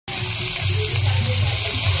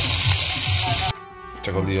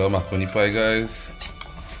Check out the macaroni pie, guys.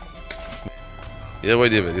 Yeah, boy,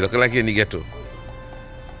 David, you looking like you're in the ghetto.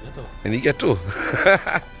 Ghetto? In the ghetto.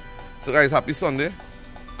 So, guys, happy Sunday.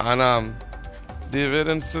 And David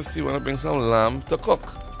and Sissy want to bring some lamb to cook.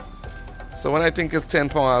 So, when I think it's 10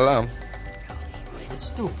 pound lamb, it's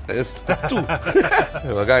 2. It's 2.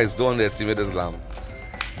 Well, guys, don't underestimate this lamb.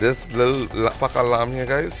 This little pack of lamb here,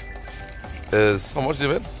 guys, is how much,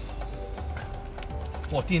 David?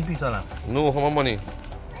 14 pieces of lamb. No, how much money?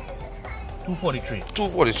 243.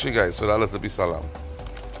 243, guys, for that little piece of lamb.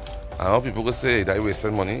 I know people could say that you're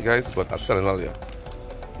wasting money, guys, but I'm telling all you.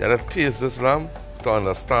 You have to taste this lamb to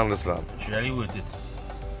understand this lamb. It's really worth it.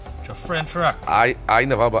 It's a French rack. I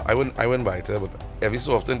wouldn't buy it, but every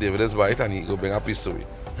so often David is buy it and he go bring a piece to me.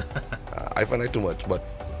 I find that too much, but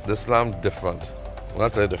this lamb different.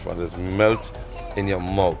 Not very different. It's melt in your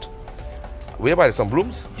mouth. Where you buy some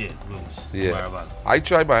blooms? Yeah, blooms. Yeah. Marabal. I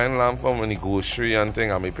try buying lamb from any grocery and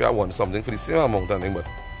thing, and maybe I want something for the same amount and thing, but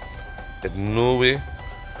there's no way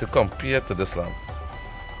to compare to this lamb.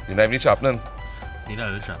 You know, any chapman? Need a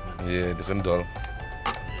little chapman. Yeah, different dull.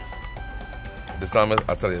 This lamb,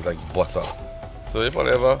 I tell you, is like butter. So if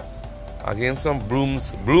whatever, again some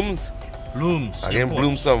blooms. Again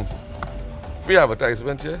blooms some free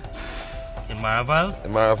advertisement here. In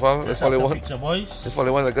Maraval. If only one. If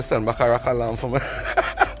only one like a send back a rack of lamb for me.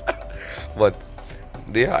 But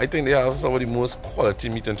I think they have some of the most quality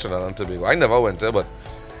meat in Trinidad and Tobago. I never went there, but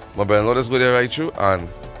my brother-in-law just go there right through, and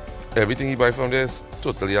everything he buy from there is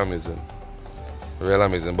totally amazing. Real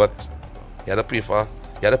amazing. But you had to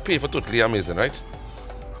pay for totally amazing, right?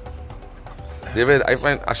 David, I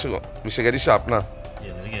find we should get the shop now.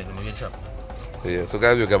 Yeah, let me get shop. Yeah, so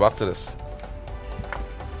guys, we'll get back to this.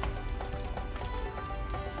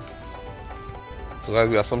 So guys,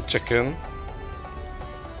 we have some chicken.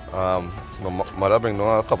 My mother bring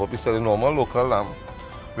down a couple pieces of normal local lamb.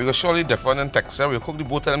 We will show you different in texture. We'll cook the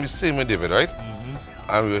both of them the same way, David, right?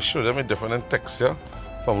 And we will show them a different in texture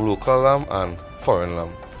from local lamb and foreign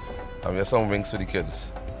lamb. And we have some wings for the kids.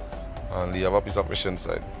 And we have a piece of fish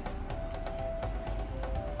inside.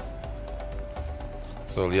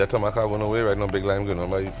 So Leah Tamaka going away, right now big lime going on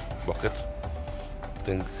my bucket. I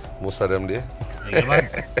think most of them there.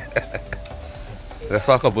 That's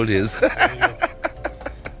for a couple days.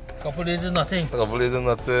 Couple days is nothing. Couple days is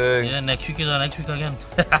nothing. Yeah, next week is our next week again.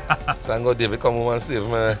 Thank God David come home and save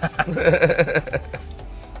me.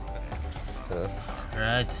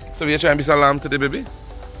 Right. So we are trying to be some lamb today, baby.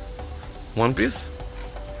 One piece.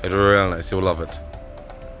 It's real nice. You'll love it.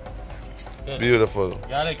 Good. Beautiful.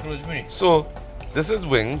 Yeah, like rosemary. So this is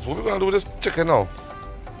wings. What are we gonna do with this chicken now?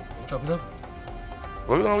 Chop it up.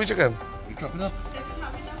 What are we gonna do with chicken? You chop it up.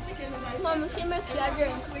 Mom, she makes you a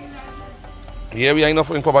drink. Yeah, we ain't enough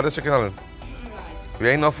wing for about this chicken, Alan. We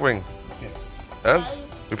ain't enough wing. Okay. Yes?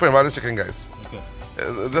 We're putting about this chicken, guys. Okay.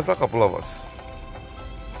 There's a couple of us.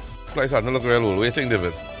 Slice out, not look real old. What do you think,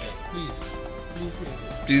 David?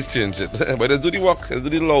 Please change it. But let's do the work. Let's do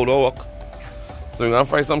the louder work. So we're gonna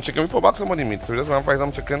fry some chicken. We put back some of the meat. So we're just gonna fry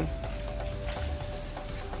some chicken.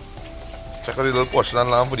 Check out the little portion of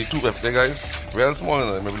lamb for the 250, guys. Real small, you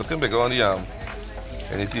know. Maybe looking bigger on the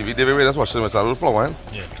in the TV. David, we just watch them with a little flour, eh?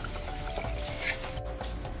 Yeah.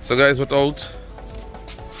 So guys, without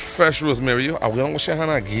fresh rosemary, are we gonna wash your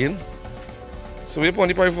hand again? So what you put on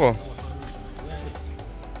the pie for?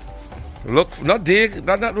 Look, not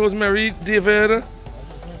rosemary, David.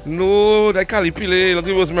 No, that cali pile. Look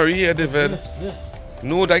the rosemary here, David.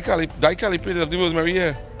 No, that cali pile. Look the rosemary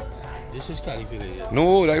here. This is cali pile here.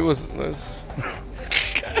 No, that was.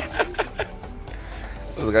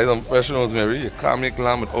 Those guys on fresh rosemary. You can't make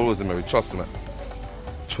lamb with all rosemary. Trust me.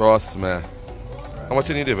 Trust me. How much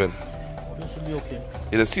you need, David? This should be okay.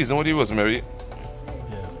 You the season with the rosemary. Yeah.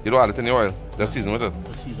 You don't add it in the oil. Just season with it.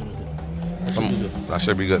 Season with it. That should be good. That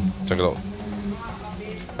should be good. Check it out.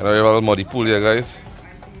 And I have a little muddy pool here, guys.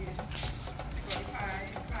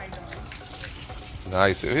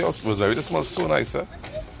 Nice. Hey, rosemary, this smells so nice, eh?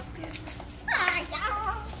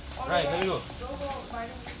 Right, here we go.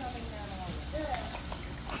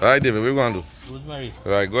 Alright, David, what are we going to do? Rosemary.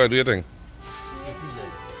 Alright, go ahead, do your thing.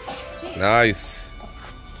 Nice.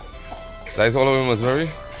 That is all of it, rosemary?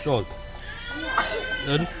 Salt.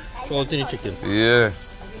 Then salt in the chicken. Yeah.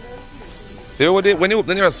 David, when you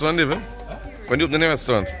open your restaurant, David? When you open your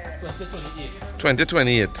restaurant?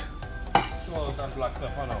 2028. Salt and black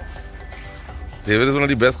pepper now. David is one of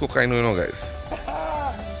the best cooks I know, you know, guys.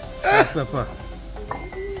 Black pepper.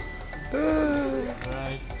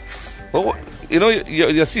 Right. Oh, you know,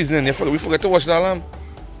 your seasoning, we forget to wash the lamb.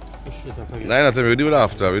 No, nothing. We do it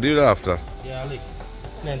after. Garlic.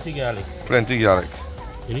 Plenty garlic. Plenty garlic.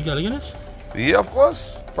 You need garlic in it? Yeah, of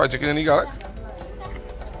course. Fried chicken and the garlic.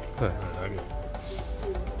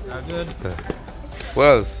 That good. What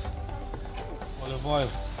else? Olive oil.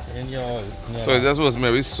 In your oil. So this was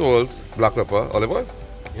maybe salt, black pepper, olive oil?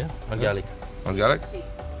 Yeah, and garlic. And garlic?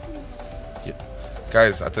 Yeah.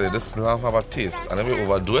 Guys, I tell you, this lamb have a taste. And if you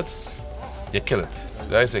overdo it, you kill it.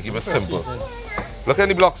 Guys, keep it simple. Look at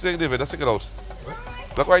the blocks there, David. Let's take it out.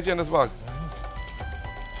 Look right here in this bag.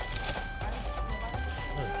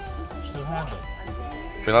 Still have it.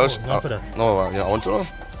 No, yeah, I want to know.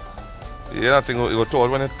 Yeah, I think it will toss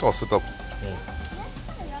when it toss it up. Yeah.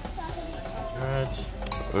 Right.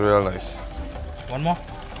 Real nice. One more?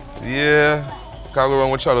 Yeah. Can't go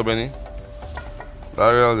wrong with shadow, Benny.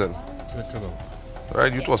 That's real good. Good to go.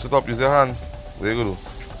 Right, you toss it up, use your hand. There you go.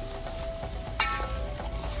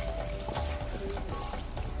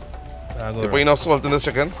 You put enough salt in this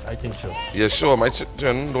chicken? I think so. Yeah, sure. My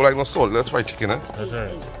chicken don't like no salt. Let's fry chicken, eh? That's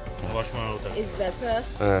right. I'll wash my out. It's better.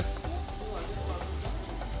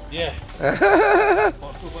 Yeah.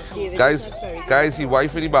 guys, your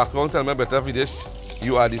wife in the background tell me better for this.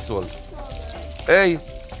 You add the salt. Hey,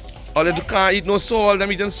 all they can't eat no salt.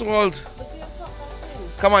 Them eating salt.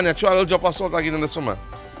 Come on, you try a little drop of salt again in the summer.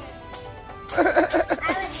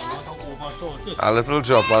 A little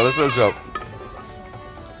drop, a little drop.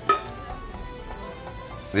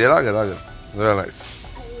 Yeah, that's good. Very nice.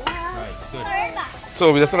 Right, good.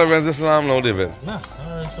 So we just celebrate this lamb now, David. Nah,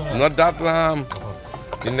 not that lamb.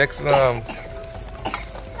 The next lamb.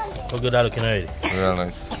 How good that looking already? Real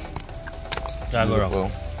nice. Can't go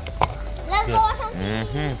wrong. Let's go watch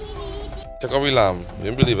TV. Check out the lamb. You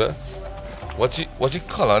didn't believe it? What you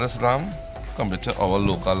color this lamb compared to our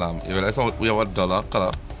local lamb? You realize we have a dollar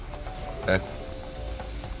color.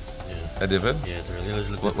 David? Yeah, it really is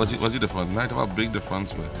looking. What's the difference? Might have a big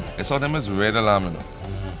difference with. I saw them as red lamb, you know.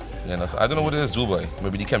 Yeah, no, so I don't know what it is, Dubai.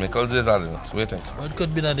 Maybe the chemicals is added. What do you think? Well, it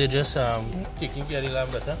could be that they're just taking care of the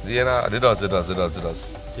lamb better. Yeah, nah, it does.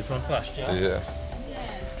 Different pasture. Yeah.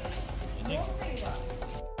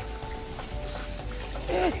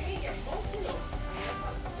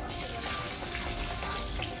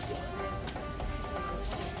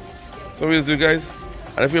 So we'll do, guys.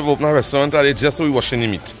 And if you have opened a restaurant, are just so we washing the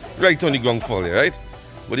meat. Right on the ground floor, right?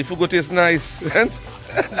 But the food go taste nice, right?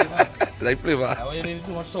 Like flavor. Why you need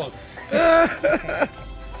too much salt?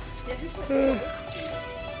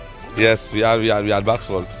 Yes, we had back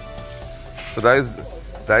salt. So that is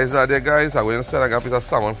there, guys. I go inside. I got a piece of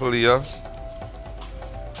salmon for Leah,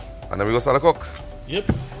 and then we go start to cook.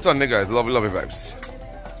 Yep. Sunday, guys. Lovely vibes.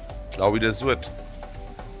 Now we just do it.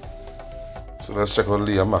 So let's check out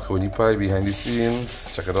Leah macaroni pie behind the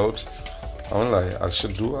scenes. Check it out. I won't lie, I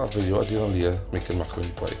should do a video on Leah making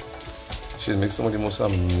macaroni pie. She makes some of the most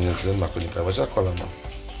amazing macaroni pie. What's that color, man?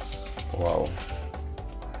 Wow.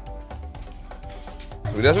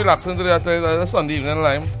 We just relaxing today at Sunday evening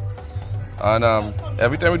lime. And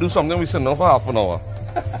every time we do something, we sit down for half an hour.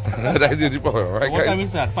 That's the problem, right, guys? What time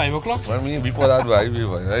is that? 5 o'clock? I mean, before that,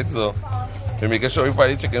 right? So, we're making sure we fry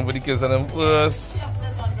the chicken for the kids and them first.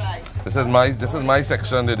 This is my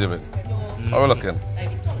section, there, David. How are we looking?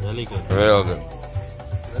 Really good. Real good.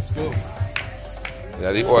 Let's go.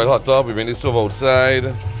 Yeah, the oil hot up. We bring the stove outside.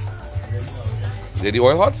 Yeah, the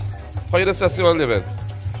oil hot? How you just test the oil, David?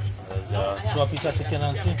 Throw a piece of chicken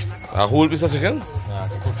and see. A whole piece of chicken?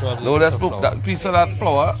 Yeah, no, let's put that piece of that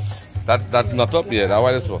flour. That not up here. That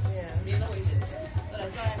why let's put.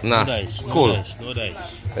 Nah, no dice, cool. No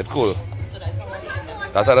dice. It's cool.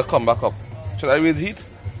 That's how they come back up. Should I raise heat?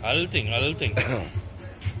 A little thing.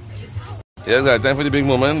 Yes, guys, time for the big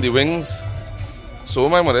moment, the wings. So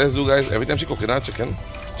my mother do, guys, every time she cooking her chicken,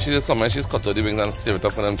 she does something, she's cut out the wings and save it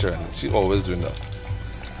up for them children. She always doing that.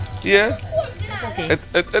 Yeah. Okay.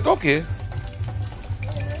 It's okay.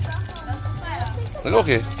 It's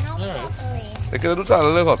okay. Alright. They could do that a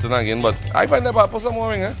little hot again, but I find that bad put some more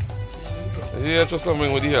wing, eh? Yeah, just some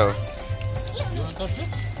wing with the hell. You want to touch it?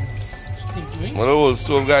 One of the old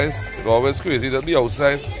stove, guys, it's always crazy to be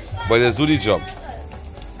outside, but they do the job.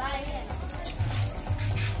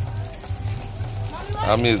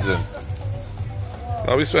 Amazing.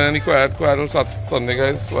 Now we spending the quiet on Sunday,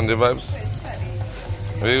 guys. Sunday vibes.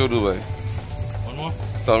 What do you do, boy? One more?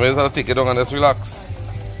 Somebody's have to take it down and just relax.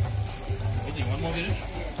 You think one more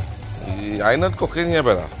video? I'm not cooking here,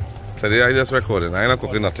 brother. Today I just recording. I'm not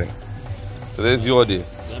cooking nothing. Today is your day.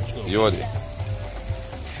 Let's go. Your day.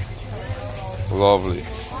 Lovely.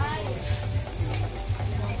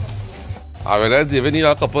 I realize David need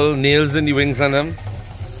a couple nails in the wings on them.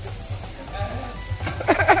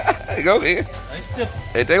 Okay. Nice tip.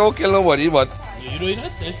 It ain't gonna kill nobody, but You doing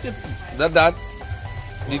it? Nice tip. that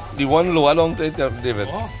the one lower down to it, David.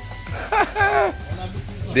 Oh.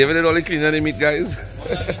 David did all the cleaning the meat, guys.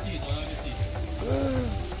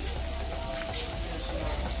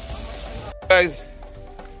 Guys,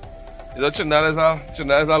 you know Trinidad is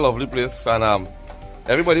a lovely place, and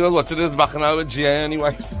everybody was watching this bacchanal with Gia and his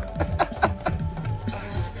wife.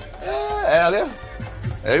 Yeah.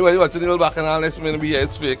 Everybody watching the old bacchanal, next minute be here,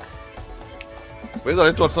 it's fake. Where's all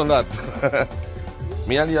your thoughts on that?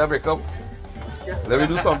 Me and Leah break up. Let me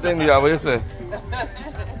do something, Leah, what you say?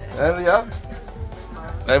 Yeah?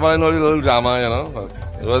 Everybody know the little drama, you know. But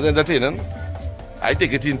it was entertaining. I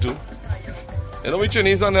take it in too. You know we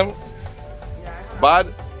Chinese on them?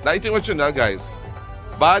 Bad, that's the thing with Trinidad, guys.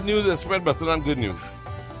 Bad news is spread better than good news.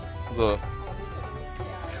 So,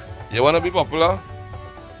 you want to be popular?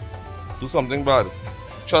 Do something bad.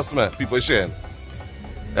 Trust me, people sharing.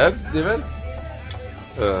 Eh, David?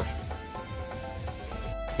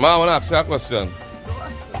 Ma, I want to ask you a question.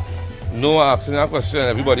 No, I'm asking you a question.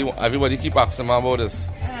 Everybody keep asking me about this.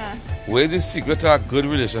 Where is the secret to a good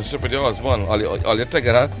relationship with your husband? All you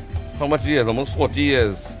together? How much years? Almost 40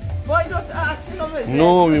 years. Boy, don't ask me.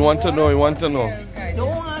 No, we want to know. Don't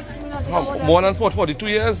ask me nothing. More than 42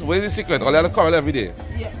 years? Where is the secret? All you have to quarrel every day.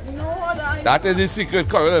 Yeah. No, that is the secret,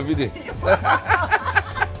 quarrel every day.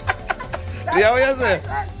 Leah, what you say?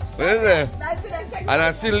 What you say? And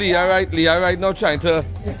I see Leah right now trying to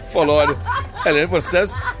follow the Helen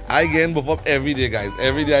process. I get buff up every day, guys.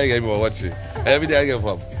 Every day I get buff up. Watch it. Every day I get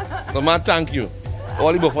buff up. So man, thank you.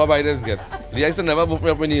 All the buff up I just get. Leah used to never buff me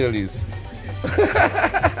up in the these.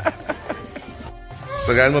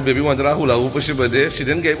 So guys, my baby wanted a hula hoop for her birthday. She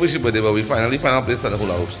didn't get it for her birthday, but we finally found a place for the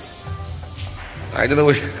hula hoops. I don't know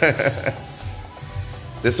what.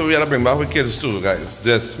 This is what we have to bring back with kids too, guys.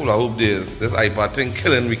 This hula hoop days, this iPad thing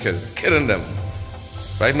killing we kids, killing them.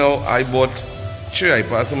 Right now, I bought 3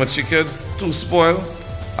 iPads for my 3 kids, 2 spoiled.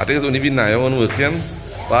 I think it's only been 9 one working,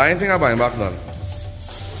 but I ain't think I'm buying back none.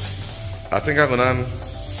 I think I'm gonna,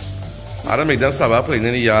 I don't make them start playing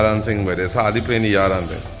in the yard and thing, but it's hardly playing in the yard and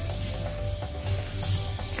thing.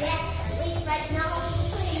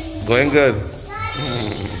 Going good.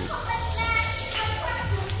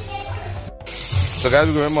 So guys,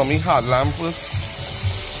 we're going to mommy hard lamb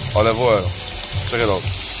first. Olive oil. Check it out.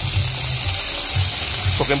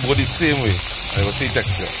 Cooking both the same way. And you will see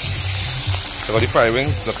texture. So got the fried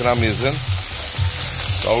wings, looking amazing.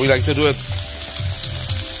 So how we like to do it.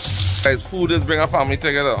 Guys, food is bring a family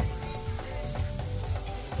together.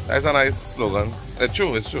 That's a nice slogan. It's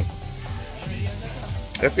true, it's true.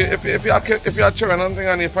 If you are children and thing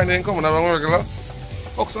and you find them coming around regular,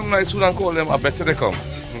 cook some nice food and call them, I bet you they come.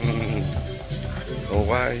 Oh,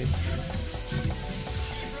 why?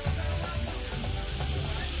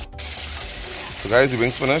 So guys, the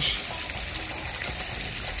wings finished.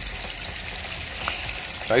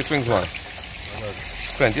 Nice wings, man.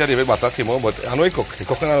 Plenty of David butter came out, but I know he cook. He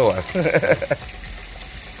cooking a while.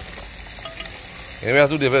 Anyway, I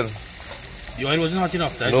do David. The oil wasn't hot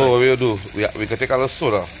enough, right? No, what we'll do, we can take a little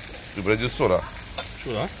soda. We will use soda.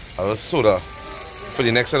 Soda? A little soda. For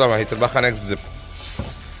the next time, I hit it back and next dip.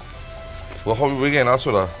 Well, how we getting our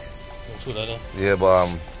soda? Soda there? Yeah, but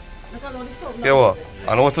yeah, what?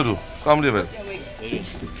 I know what to do. Come, David.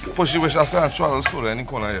 Push the wish I say and throw a little soda in the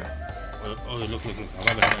corner here. Oh, look. I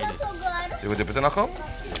have an idea. You will dip it in a cup?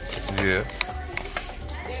 Yeah.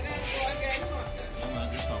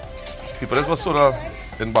 People just put soda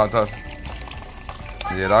in butter.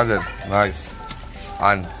 Yeah, that's good. Nice.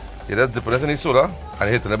 And you just dip it in the soda and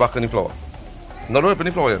hit it back in the flour. No, don't dip in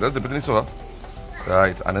the flour yet. Just dip it in the soda.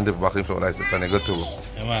 Right, and then dip it back in the flour. That's it. And you good too.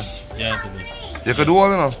 Yeah, man. Yeah, it's good. You can do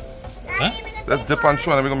all, you know. Huh? Let's dip and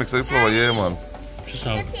throw and we're going to mix it with flour. Yeah, man. Just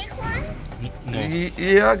now. No.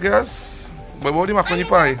 Yeah, I guess. But what do you make when you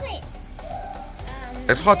pie?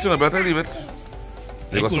 It's hot, you know, better leave it.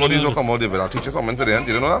 Because some of these will come out, David. I'll teach you something today.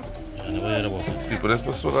 You don't know that? I never heard about it. People just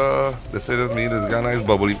put soda. They say this me, this guy nice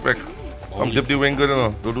bubbly effect. Come dip the wing good, you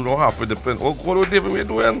know. Don't do no half with the pen. Oh, what David, what you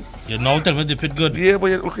doing? You now tell me dip it good. Yeah, but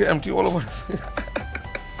you look empty all of us.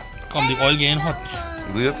 Come, the oil getting hot.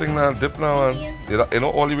 Do you think now, dip now, man? You know,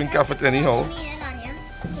 all even cafe anyhow.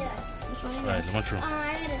 Right, I'm not sure.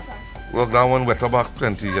 Look, that one wetter back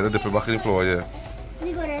plenty. You dip it back in the floor, yeah.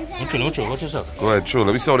 Not sure. Watch yourself. Go ahead, sure.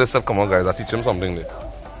 Let me see how this stuff come on, guys. I'll teach him something there.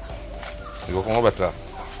 You go come on better.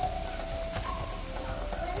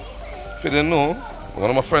 If you didn't know, one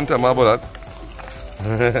of my friends told me about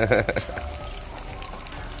that.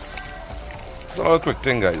 It's all a quick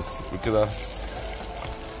thing, guys. We could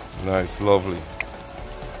nice, lovely.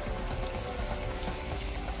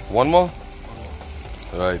 One more?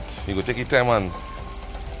 Right. You go take your time and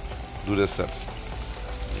do this set.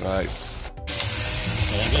 Nice.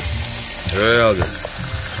 Very good. Real good.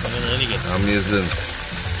 really good. Amazing.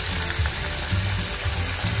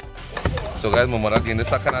 So guys, my mother again, this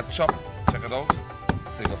is a kind of chop. Check it out.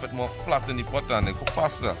 So you can fit more flat in the pot and they cook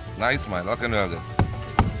faster. Nice man, looking real good.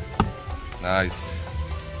 Nice.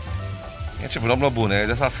 You ain't chipping up no bone, eh?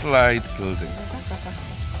 Just a slight little thing.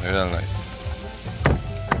 Real nice.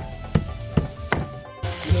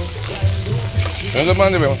 You're good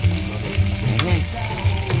man, bro.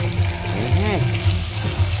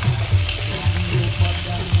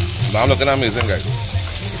 Lamb looking amazing, guys.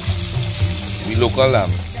 We local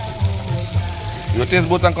lamb. You taste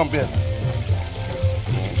both and compare.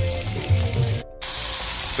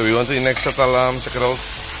 So we want to the next set of lamb. Check it out.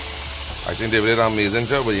 I think they did an amazing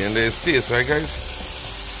job, but the end is taste, right, guys?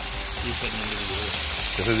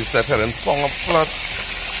 This is the set here and pong up flat.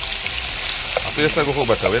 I feel like go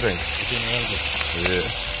better, what do you think? Yeah.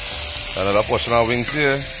 Another portion of wings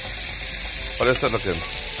here. What is that looking?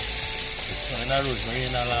 Rosemary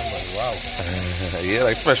in that lamb, wow. Yeah,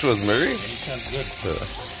 like fresh rosemary. It sounds good.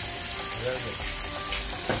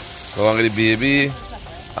 Go on get the baby.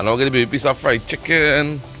 And I'll get the baby piece of fried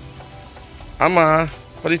chicken. Amma,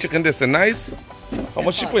 what the chicken tasting nice? How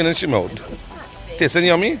much she putting in she mouth? Tasting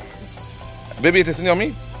yummy? Baby, tasting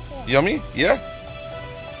yummy? Yummy? Yeah?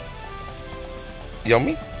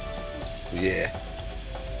 Yummy? Yeah.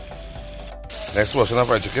 Next portion of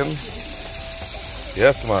fried chicken.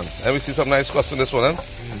 Yes, man. Let me see some nice crust in this one, eh?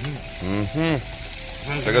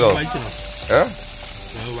 Check it out. White, you know. Yeah?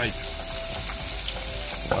 White.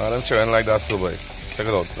 Man, I'm trying like that so boy. Check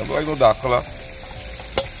it out. Don't like no dark color.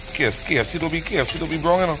 KFC don't be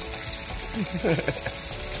brown, you know.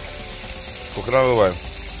 Cook it out a little while.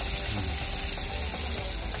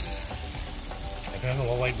 I can't have a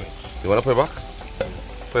white bread. You want to put it back?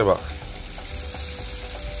 Put it back.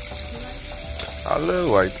 A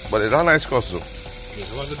little white, but it's a nice crust though.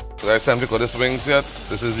 So guys, time to cook this wings yet.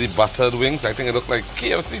 This is the battered wings. I think it looks like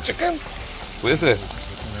KFC chicken. What is it?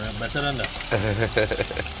 Better than that.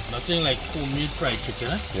 Nothing like homemade fried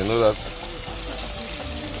chicken, eh? You know that.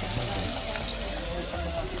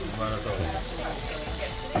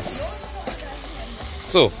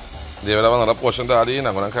 So, they will have another portion to add in.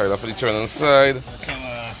 I'm going to carry that for the children inside. Some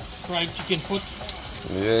fried chicken foot.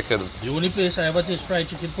 Yeah, kid. The only place I ever taste fried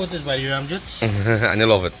chicken foot is by Ramjets. And you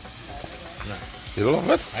love it. No. You love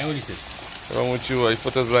it? I only taste. What's wrong with you? I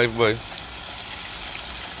foot is life, boy.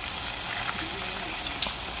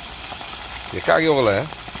 You can't get over there, eh?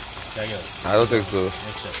 I don't think so.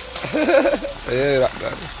 Yeah,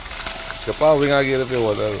 that. The power wing I get if you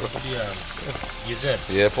want. Gizzard.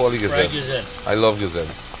 Yeah, Paulie gizzard. Fried gizzard. I love gizzard.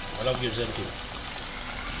 I love gizzard too.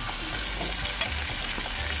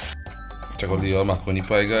 Check out the macaroni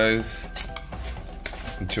pie, guys.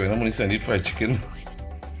 I'm chewing. I'm only saying eat fried chicken.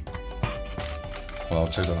 Wow,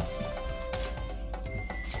 check that out.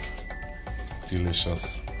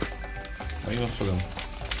 Delicious. Not even for them.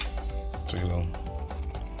 Check it out.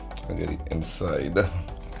 I get it inside.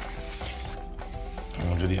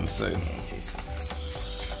 I'll get it inside.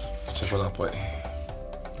 Check out that pie.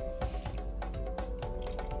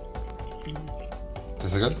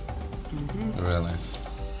 Is it good? Very nice.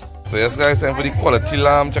 So yes guys, time for the quality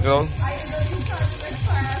lamb. Check it out.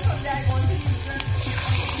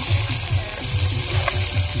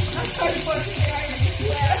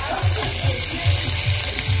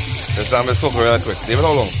 This lamb is cooked real quick. David,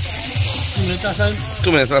 how long? 2 minutes at a time.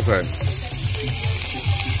 2 minutes at a time.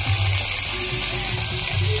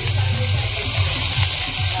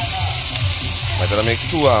 I'm gonna make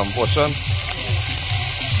 2 portions.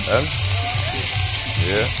 And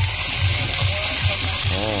yeah.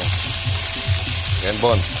 And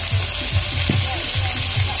bun.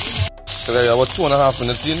 So there you have about 2.5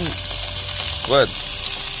 minutes in. Go ahead.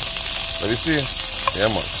 Let me see. Yeah,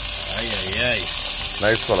 man. Aye.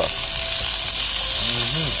 Nice color.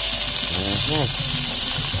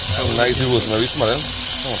 Some nice rosemary smelling.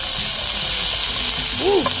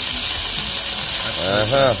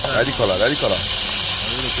 That's the color.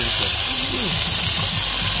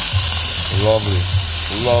 Lovely.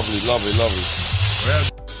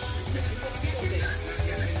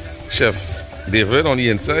 Chef David on the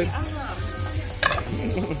inside.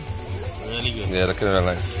 Really good. Yeah, looking real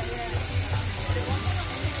nice.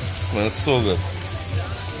 Smells so good.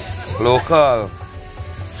 Local,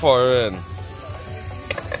 foreign,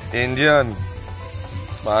 Indian,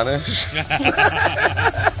 Spanish.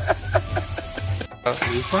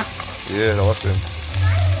 Yeah, that was him.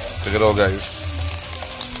 Check it out, guys.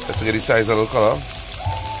 Let's get the size a little color.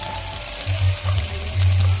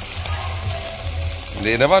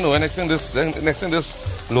 They never know. Next thing this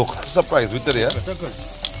look surprise with today.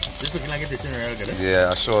 This looking like it is in real good.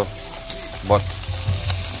 Yeah, sure. But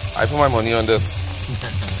I put my money on this.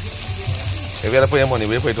 If you had to put your money,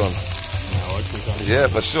 where you put it on? Yeah,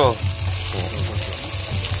 for sure.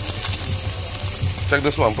 Check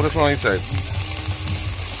this one. Put this one on your side.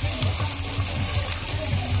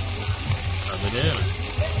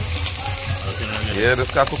 Yeah,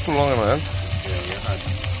 this car took too long, man.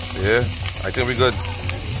 Yeah, I think we're good.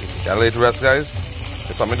 Yeah, lay it rest, guys.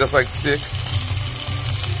 It's something just like steak.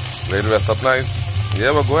 Lay it rest up nice.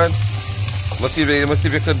 Yeah, we're good. Must see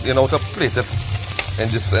if you could, you know, to plate it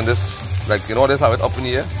and this, like, you know, just have it up in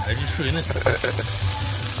the air. I just showing it.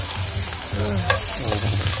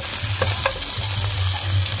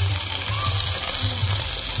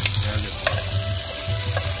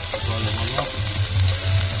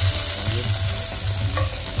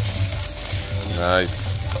 Nice.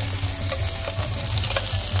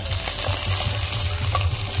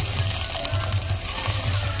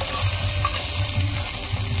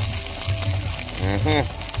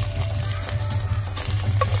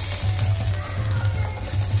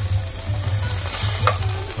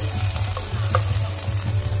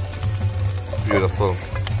 Beautiful.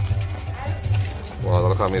 Wow, that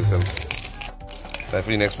looks amazing. Time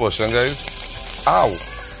for the next portion, guys. Ow!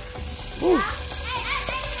 Woo.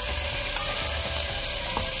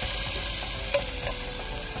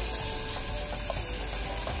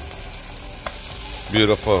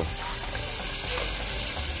 Beautiful.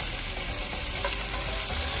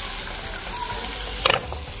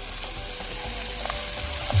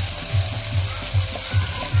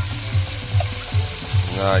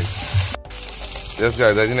 Nice. Yes,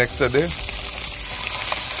 guys, that's the next set there.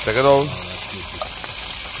 Check it out.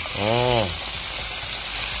 Oh.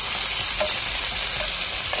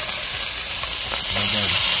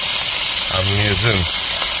 Amazing.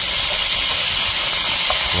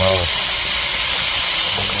 Wow.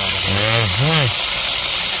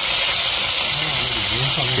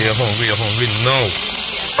 You're hungry now.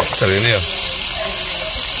 I'm telling you.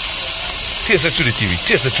 Taste it through the TV.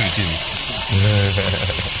 Taste it through the TV.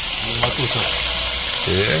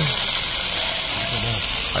 Yeah.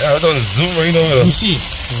 I have it on Zoom right now. You see?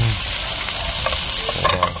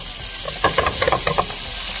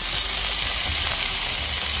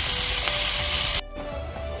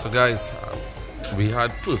 So guys, we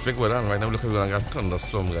had perfect weather and right now look, we're gonna get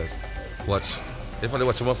thunderstorm, guys. Watch. If I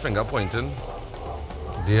watch my finger pointing,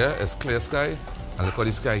 there is clear sky, and look how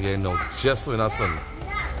the sky getting now, just so in the sun.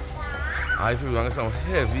 I feel we're gonna get some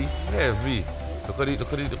heavy. Look at the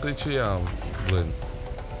tree blowing.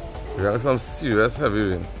 We're gonna get some serious heavy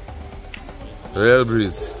wind. Real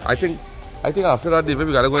breeze. I think after that, David,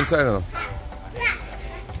 we gotta go inside now.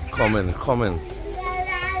 Come in.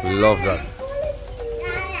 Love that.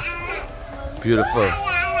 Beautiful.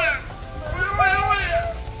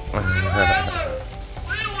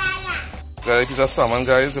 Got a piece of salmon,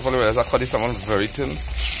 guys. If you realize, I cut the salmon very thin.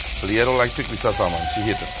 Leah don't like thick piece of salmon. She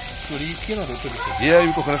hates it. So the skin or the skin? Yeah,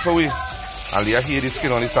 you cooking it for we. And Leah hates the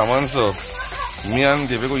skin on the salmon, so me and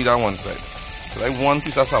David go eat on one side. So like one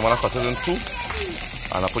piece of salmon, I cut it in two.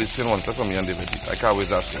 And I put the skin on one side for me and David eat. I can't waste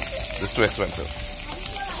that skin. It's too expensive.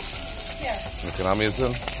 Looking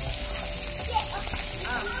amazing.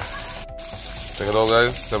 Check it out,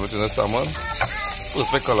 guys. Everything is salmon.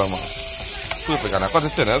 Perfect color, man. Perfect. And I cut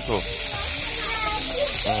it thin, so.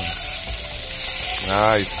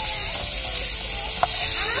 Nice.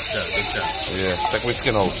 Good job. Yeah, check my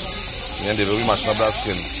skin out. Me and David, we mashing up that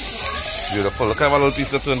skin. Beautiful. Look at my little piece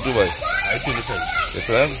to turn to, boy. I feel the same. You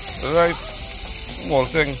see that? Alright. Small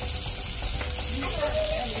thing.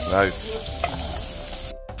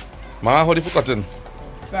 Nice. Mama, how do you cutting?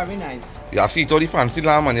 Very nice. You see all the fancy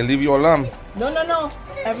lamb and you leave your lamb. No.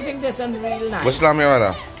 Everything doesn't real nice. Which lamb you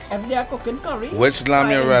rather? Every day I cooking curry. Which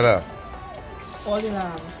lamb you rather? All the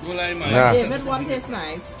lamb. No lie, man. Nah. David one tastes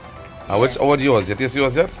nice. And which what yours? You taste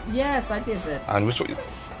yours yet? Yes, I taste it. And which one?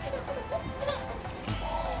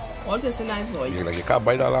 All tastes nice, boy. You like you can't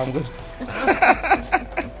buy that lamb good?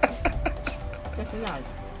 Tastes nice.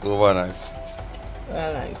 Over nice.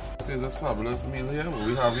 Very nice. This is a fabulous meal here. What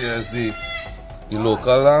we have here is the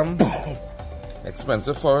local lamb,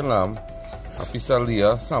 expensive foreign lamb, a piece of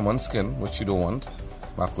Leah salmon skin, which you don't want,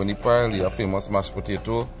 macaroni pie, Leah famous mashed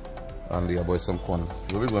potato, and Leah boy some corn.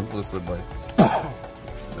 Where we going first with, boy?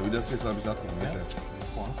 Let me just taste some piece of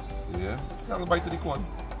corn. Yeah. Got a bite of the corn.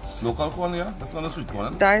 Local corn, yeah? That's not a sweet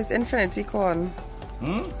corn. That is infinity corn.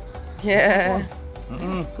 Hmm? Yeah.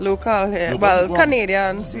 Local here. Local Well, corn.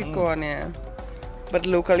 Canadian sweet corn, yeah. But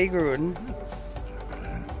locally grown.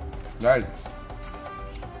 Guys,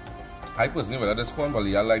 I personally rather this corn, but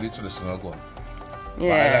I like the traditional corn. But I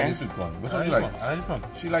like Yeah. the sweet corn. Which one you like? I like this one.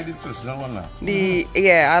 She like the traditional one now.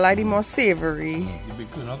 I like the more savory. The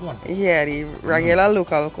big tuna corn. Yeah, the regular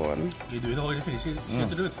local corn. You do it how you finish it. You have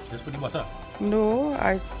to do it. Just put the butter. No,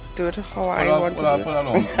 I do it how I Pull want out, to pull do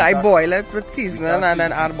along. it. I boil it with seasoning and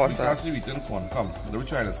then add butter. Because you eating corn. Come, let me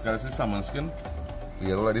try this. Guys, this salmon skin. You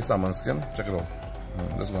get already salmon skin. Check it out.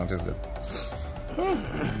 This one tastes good.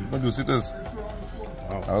 How juicy it is.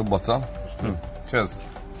 I have butter. Cheers.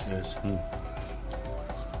 Yes.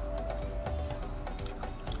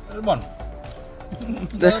 One.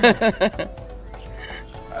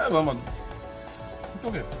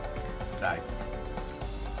 Okay. Right.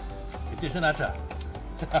 It is an acha.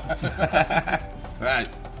 Right.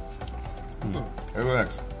 Very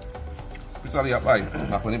next. It's all the up pie.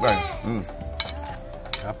 Not funny pie.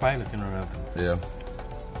 A pie looking around. Yeah.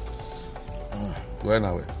 Where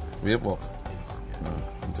now? Way pork.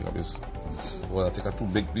 Take a piece. Well, I take a 2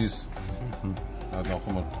 big piece. Now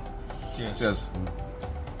come on. Cheers. Cheers.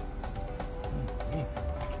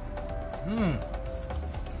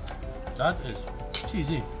 That is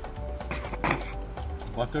cheesy.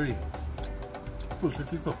 Buttery.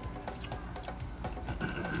 Perfectly cooked.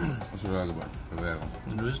 What's your other one?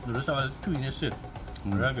 The rest of it chewiness it.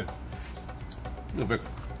 Very good. Little bit.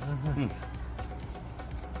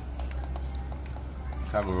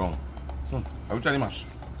 Can't go wrong. Have you tried the mash?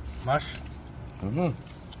 Mash. Leah's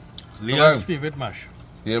Leah's favorite mash.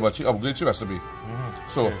 Yeah, but she upgrades your recipe.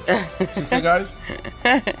 So, she say, guys,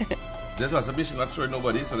 this recipe she's not showing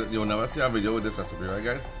nobody, so that you'll never see a video with this recipe, right,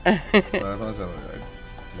 guys? So that's what I said, right?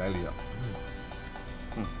 Like Leah.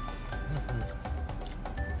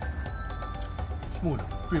 Smooth,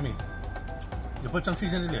 creamy. You put some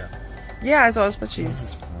cheese in it there. Yeah, it's always put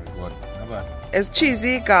cheese. Very good. Not bad. It's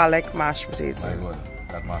cheesy garlic mashed potato. My good.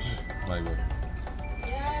 That mash. My good.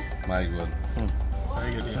 My good.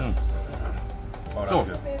 Very good, yeah. Oh, So,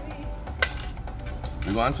 that's good.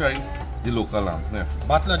 we're going to try the local lamb. Yeah.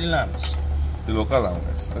 Battle of the lambs. The local lamb,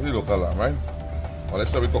 guys. That's the local lamb, right? Well, let's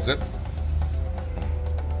start with cook it.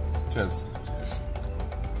 Cheers.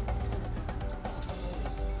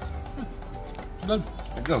 Good.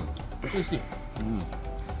 Good. Tasty.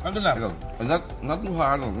 And the lamb. Good. And not too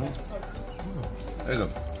hard. Very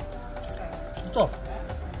good. It's tough.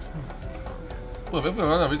 Perfect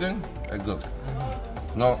for everything. Very good.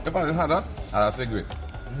 Now, if I didn't have that, I'd say great.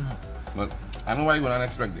 But I know why you're going to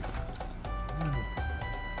expect it.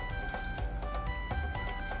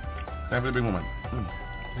 Time for the big moment.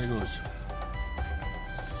 Here goes.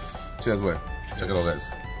 Cheers, boy. Check it out,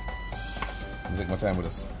 guys. I'm taking my time with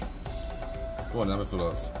this. Go on, have a full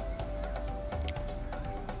of us.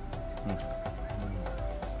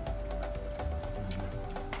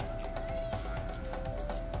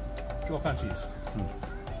 Chalk and cheese.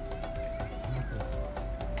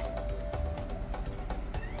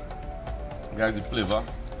 Guys, the flavor,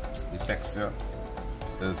 the texture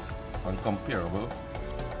is uncomparable.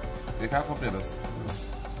 You can't compare this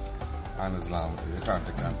and this lamb. You can't.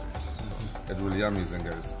 It's really amazing,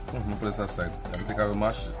 guys. Put this aside. I think I will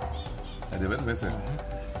mash it. And they will say,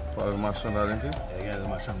 put a mash on that, didn't you? Yeah, yeah, the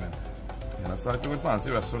mash on them. You know, so if you go to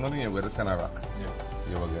fancy restaurant, nothing you wear this kind of rack. Yeah.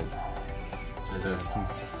 You will get. Cheers.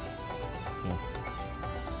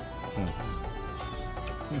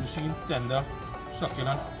 Juicy, tender,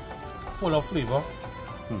 succulent, full of flavor.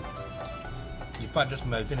 The fat just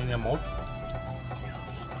melting in your mouth.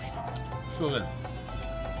 So good.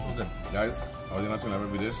 So good. Guys, I was not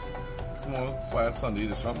every dish. Small, quiet Sunday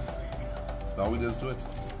dish from. Now we just do it.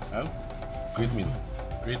 And great meal.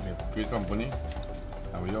 Great meal. Great company.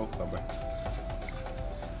 And we out. Bye bye.